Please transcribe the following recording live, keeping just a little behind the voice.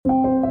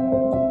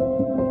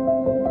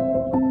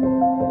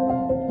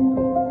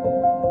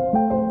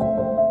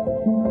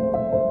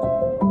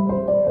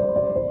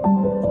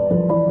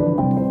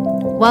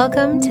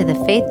Welcome to the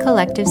Faith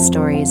Collective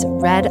Stories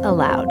Read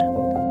Aloud.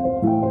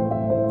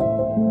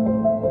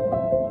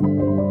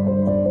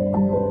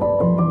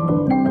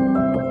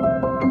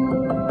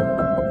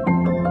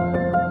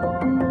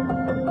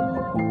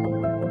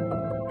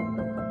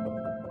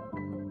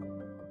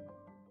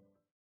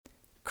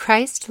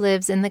 Christ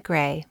Lives in the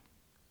Gray,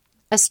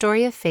 a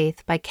story of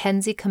faith by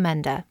Kenzi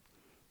Komenda,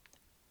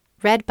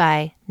 read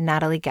by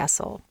Natalie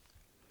Gessel.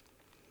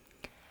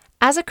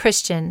 As a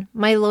Christian,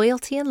 my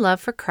loyalty and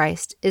love for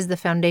Christ is the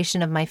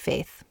foundation of my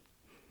faith.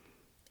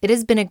 It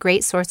has been a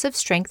great source of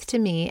strength to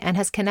me and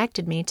has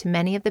connected me to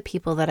many of the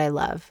people that I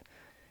love.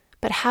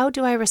 But how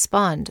do I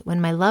respond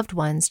when my loved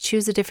ones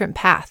choose a different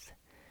path?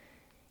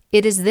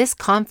 It is this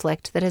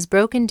conflict that has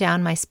broken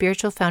down my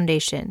spiritual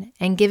foundation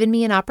and given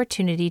me an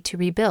opportunity to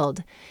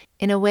rebuild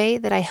in a way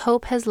that I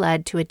hope has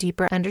led to a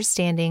deeper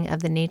understanding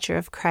of the nature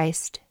of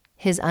Christ,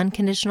 His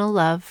unconditional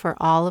love for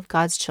all of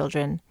God's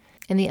children,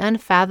 and the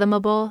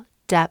unfathomable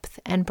depth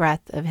and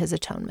breadth of His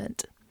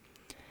atonement.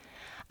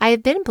 I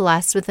have been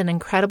blessed with an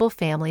incredible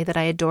family that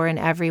I adore in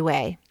every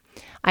way.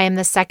 I am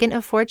the second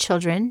of 4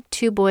 children,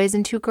 2 boys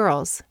and 2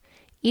 girls.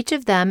 Each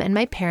of them and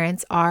my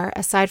parents are,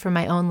 aside from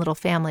my own little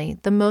family,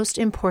 the most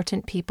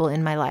important people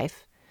in my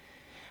life.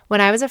 When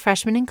I was a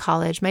freshman in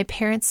college, my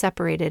parents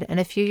separated and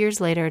a few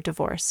years later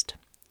divorced.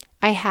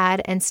 I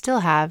had, and still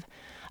have,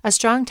 a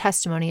strong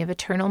testimony of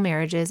eternal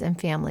marriages and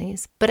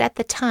families, but at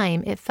the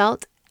time it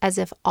felt as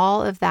if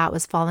all of that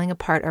was falling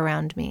apart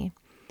around me.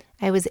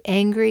 I was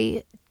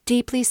angry,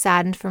 deeply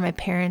saddened for my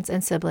parents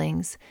and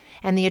siblings,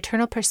 and the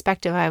eternal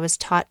perspective I was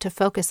taught to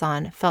focus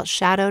on felt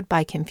shadowed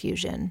by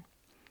confusion.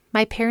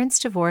 My parents'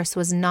 divorce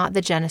was not the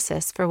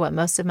genesis for what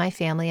most of my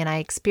family and I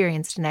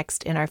experienced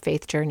next in our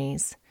faith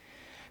journeys.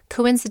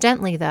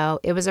 Coincidentally, though,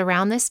 it was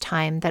around this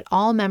time that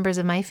all members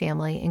of my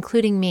family,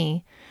 including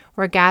me,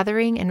 were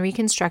gathering and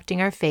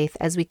reconstructing our faith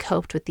as we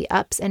coped with the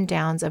ups and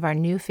downs of our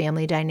new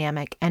family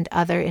dynamic and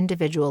other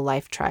individual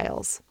life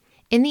trials.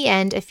 In the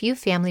end, a few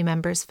family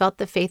members felt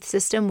the faith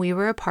system we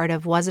were a part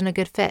of wasn't a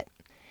good fit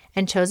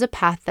and chose a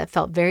path that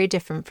felt very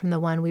different from the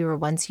one we were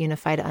once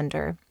unified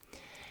under.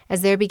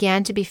 As there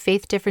began to be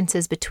faith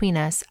differences between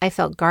us, I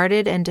felt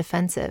guarded and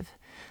defensive.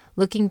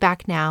 Looking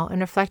back now and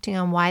reflecting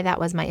on why that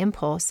was my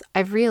impulse,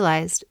 I've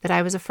realized that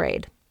I was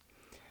afraid.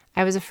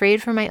 I was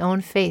afraid for my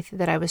own faith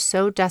that I was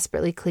so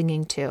desperately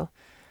clinging to.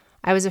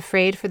 I was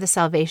afraid for the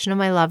salvation of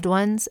my loved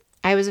ones.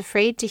 I was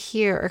afraid to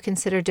hear or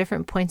consider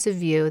different points of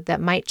view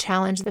that might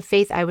challenge the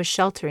faith I was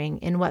sheltering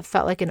in what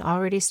felt like an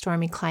already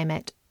stormy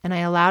climate, and I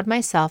allowed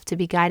myself to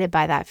be guided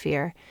by that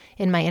fear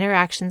in my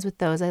interactions with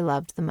those I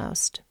loved the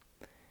most.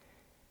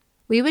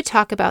 We would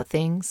talk about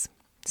things.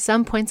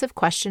 Some points of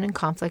question and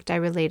conflict I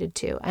related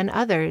to, and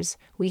others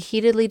we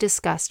heatedly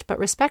discussed but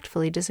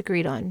respectfully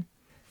disagreed on.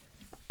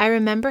 I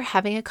remember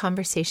having a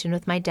conversation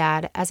with my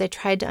dad as I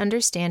tried to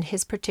understand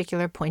his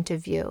particular point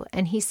of view,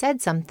 and he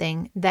said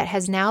something that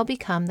has now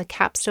become the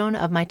capstone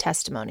of my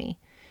testimony.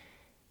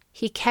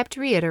 He kept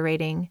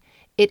reiterating,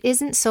 "It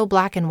isn't so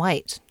black and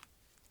white."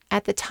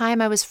 At the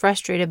time, I was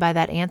frustrated by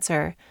that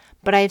answer,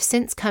 but I have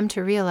since come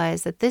to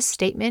realize that this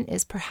statement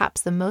is perhaps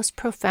the most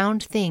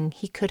profound thing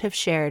he could have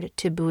shared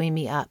to buoy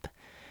me up,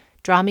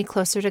 draw me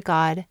closer to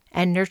God,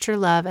 and nurture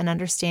love and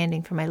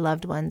understanding for my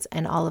loved ones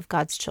and all of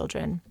God's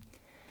children.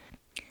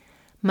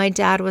 My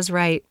dad was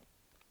right.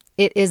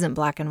 It isn't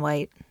black and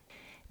white.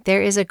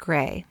 There is a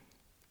gray,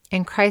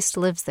 and Christ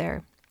lives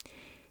there.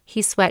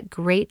 He sweat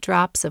great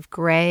drops of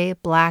gray,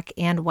 black,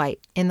 and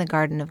white in the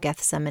Garden of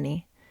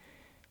Gethsemane.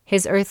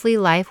 His earthly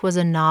life was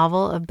a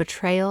novel of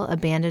betrayal,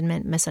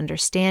 abandonment,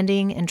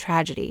 misunderstanding, and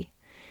tragedy.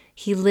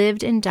 He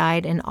lived and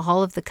died in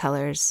all of the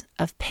colors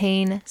of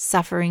pain,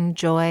 suffering,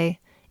 joy,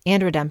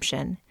 and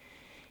redemption.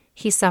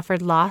 He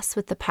suffered loss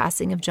with the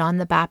passing of John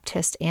the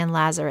Baptist and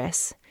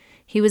Lazarus.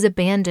 He was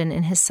abandoned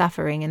in his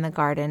suffering in the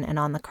garden and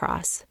on the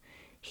cross.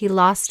 He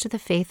lost the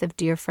faith of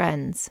dear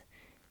friends.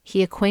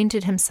 He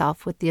acquainted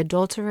himself with the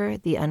adulterer,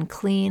 the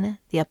unclean,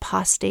 the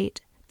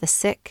apostate, the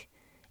sick,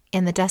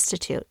 and the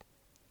destitute.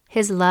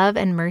 His love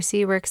and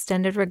mercy were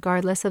extended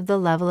regardless of the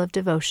level of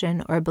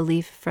devotion or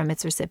belief from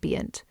its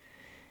recipient.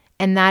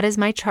 And that is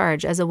my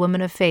charge as a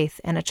woman of faith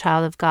and a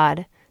child of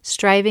God,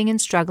 striving and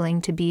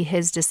struggling to be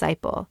His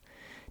disciple,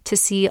 to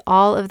see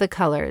all of the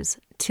colors,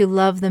 to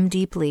love them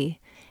deeply,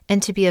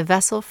 and to be a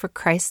vessel for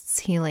Christ's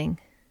healing.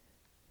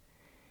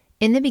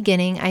 In the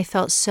beginning, I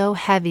felt so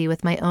heavy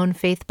with my own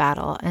faith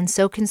battle and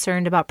so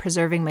concerned about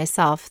preserving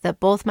myself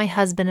that both my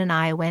husband and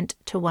I went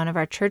to one of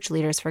our church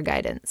leaders for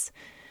guidance.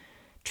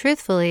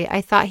 Truthfully,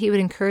 I thought he would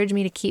encourage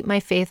me to keep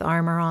my faith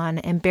armor on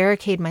and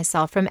barricade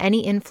myself from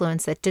any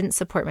influence that didn't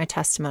support my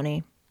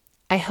testimony.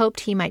 I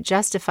hoped he might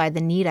justify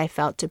the need I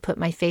felt to put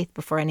my faith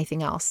before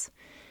anything else.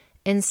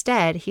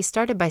 Instead, he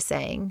started by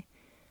saying,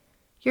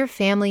 "Your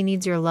family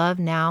needs your love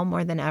now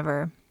more than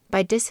ever.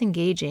 By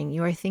disengaging,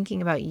 you are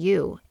thinking about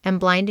you and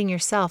blinding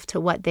yourself to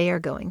what they are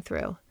going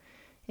through.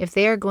 If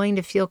they are going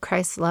to feel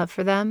Christ's love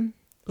for them,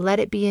 let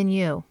it be in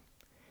you."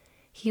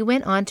 He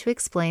went on to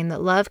explain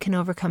that love can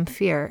overcome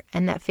fear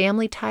and that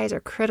family ties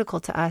are critical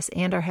to us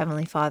and our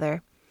Heavenly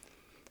Father.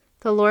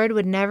 The Lord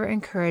would never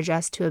encourage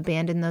us to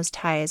abandon those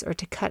ties or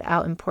to cut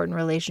out important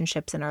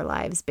relationships in our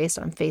lives based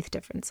on faith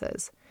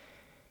differences.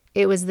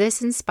 It was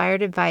this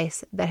inspired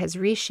advice that has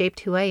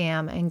reshaped who I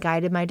am and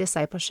guided my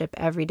discipleship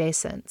every day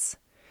since.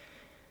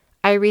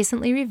 I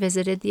recently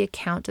revisited the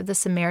account of the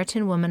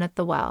Samaritan woman at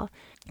the well.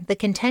 The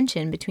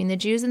contention between the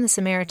Jews and the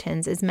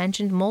Samaritans is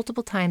mentioned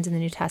multiple times in the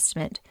New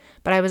Testament,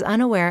 but I was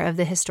unaware of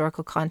the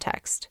historical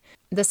context.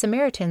 The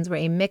Samaritans were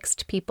a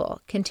mixed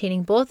people,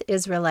 containing both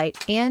Israelite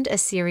and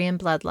Assyrian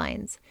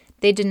bloodlines.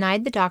 They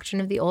denied the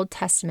doctrine of the Old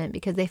Testament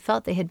because they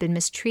felt they had been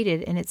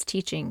mistreated in its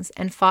teachings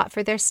and fought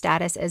for their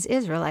status as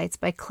Israelites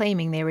by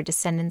claiming they were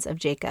descendants of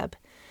Jacob.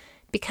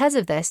 Because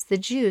of this, the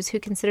Jews, who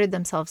considered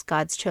themselves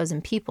God's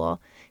chosen people,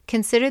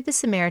 considered the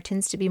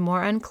Samaritans to be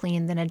more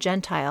unclean than a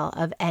Gentile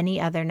of any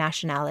other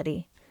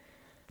nationality.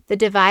 The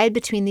divide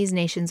between these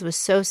nations was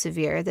so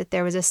severe that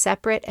there was a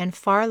separate and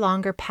far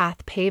longer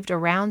path paved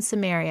around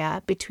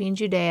Samaria between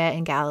Judea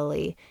and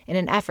Galilee in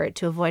an effort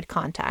to avoid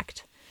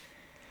contact.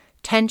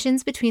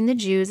 Tensions between the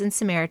Jews and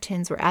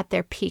Samaritans were at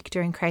their peak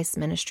during Christ's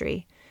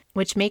ministry,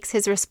 which makes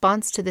his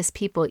response to this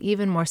people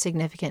even more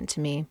significant to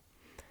me.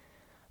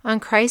 On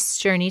Christ's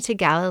journey to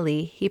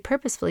Galilee, he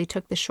purposefully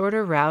took the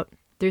shorter route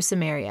through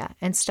Samaria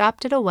and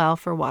stopped at a well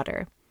for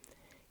water.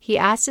 He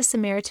asked a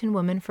Samaritan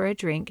woman for a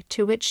drink,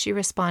 to which she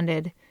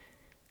responded,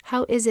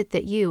 "How is it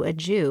that you, a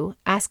Jew,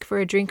 ask for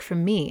a drink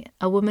from me,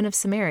 a woman of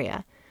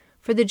Samaria?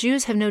 For the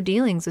Jews have no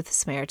dealings with the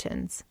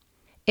Samaritans."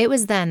 It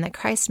was then that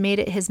Christ made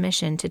it his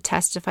mission to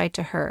testify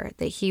to her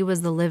that he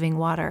was the living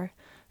water,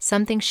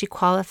 something she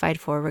qualified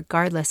for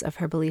regardless of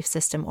her belief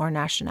system or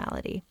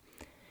nationality.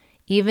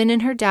 Even in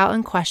her doubt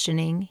and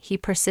questioning, he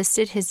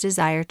persisted his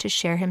desire to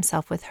share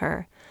himself with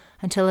her,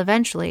 until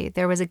eventually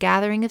there was a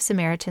gathering of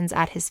Samaritans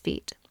at his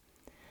feet.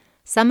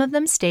 Some of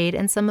them stayed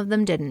and some of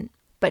them didn't,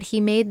 but he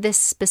made this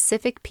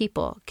specific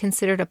people,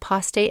 considered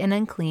apostate and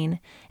unclean,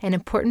 an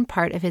important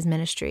part of his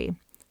ministry.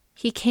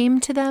 He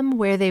came to them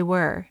where they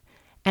were,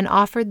 and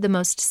offered the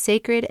most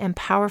sacred and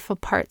powerful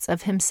parts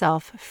of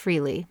himself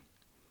freely.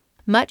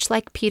 Much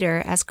like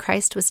Peter, as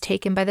Christ was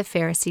taken by the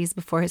Pharisees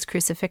before his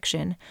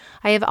crucifixion,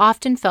 I have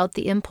often felt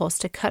the impulse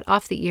to cut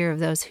off the ear of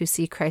those who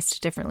see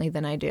Christ differently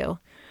than I do.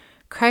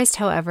 Christ,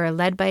 however,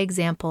 led by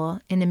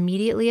example in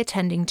immediately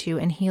attending to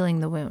and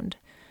healing the wound.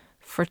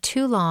 For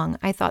too long,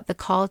 I thought the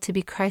call to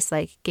be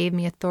Christ-like gave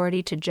me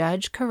authority to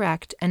judge,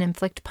 correct, and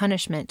inflict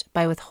punishment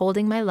by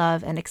withholding my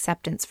love and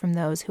acceptance from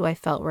those who I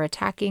felt were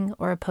attacking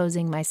or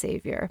opposing my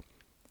Savior.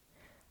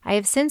 I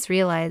have since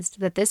realized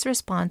that this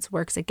response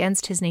works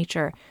against his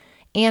nature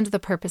and the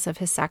purpose of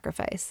his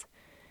sacrifice.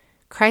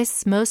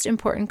 Christ's most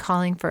important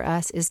calling for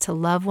us is to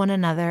love one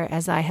another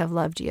as I have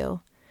loved you,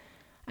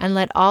 and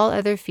let all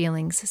other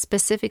feelings,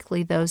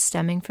 specifically those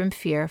stemming from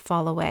fear,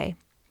 fall away.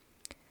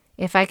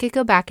 If I could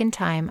go back in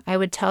time, I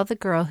would tell the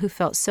girl who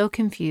felt so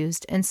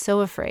confused and so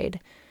afraid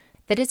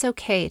that it's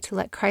okay to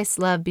let Christ's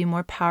love be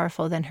more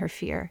powerful than her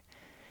fear.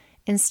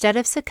 Instead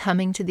of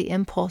succumbing to the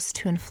impulse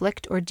to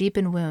inflict or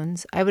deepen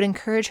wounds, I would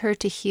encourage her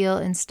to heal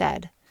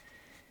instead.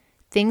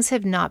 Things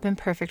have not been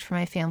perfect for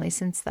my family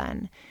since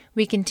then.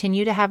 We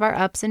continue to have our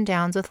ups and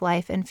downs with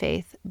life and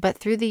faith, but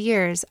through the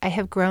years, I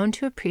have grown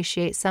to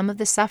appreciate some of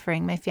the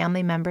suffering my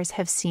family members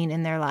have seen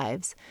in their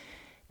lives.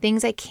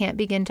 Things I can't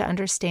begin to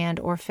understand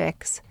or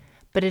fix,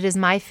 but it is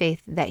my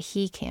faith that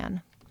he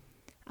can.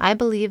 I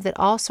believe that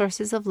all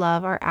sources of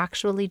love are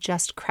actually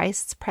just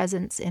Christ's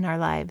presence in our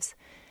lives,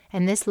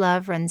 and this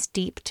love runs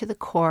deep to the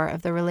core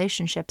of the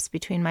relationships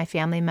between my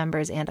family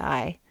members and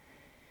I.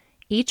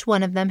 Each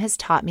one of them has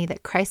taught me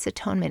that Christ's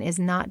atonement is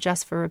not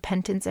just for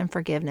repentance and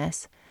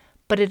forgiveness,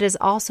 but it is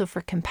also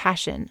for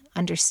compassion,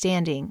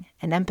 understanding,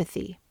 and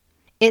empathy.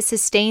 It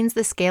sustains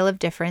the scale of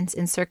difference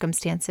in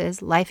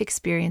circumstances, life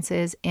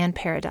experiences, and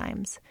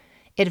paradigms.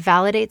 It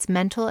validates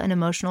mental and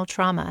emotional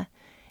trauma.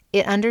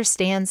 It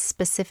understands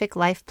specific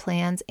life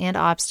plans and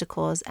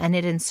obstacles, and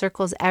it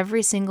encircles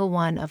every single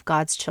one of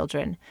God's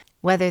children,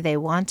 whether they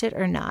want it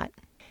or not.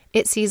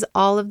 It sees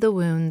all of the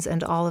wounds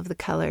and all of the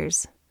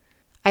colors.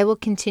 I will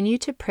continue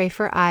to pray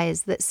for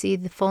eyes that see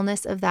the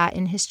fullness of that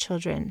in his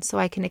children, so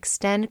I can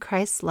extend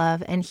Christ's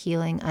love and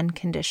healing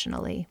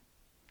unconditionally.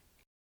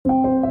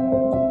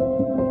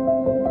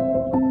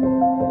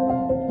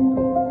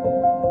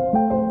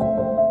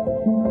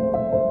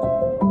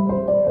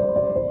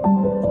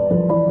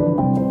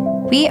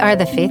 We are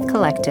the Faith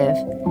Collective.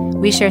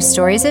 We share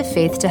stories of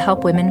faith to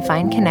help women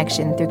find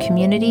connection through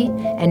community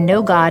and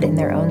know God in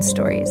their own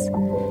stories.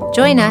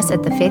 Join us at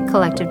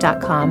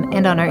thefaithcollective.com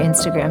and on our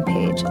Instagram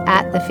page,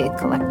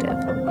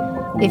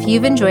 @thefaithcollective. If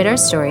you've enjoyed our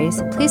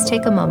stories, please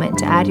take a moment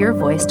to add your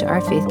voice to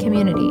our faith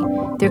community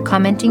through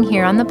commenting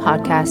here on the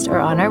podcast or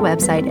on our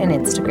website and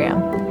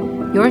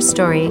Instagram. Your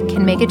story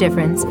can make a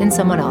difference in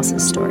someone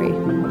else's story.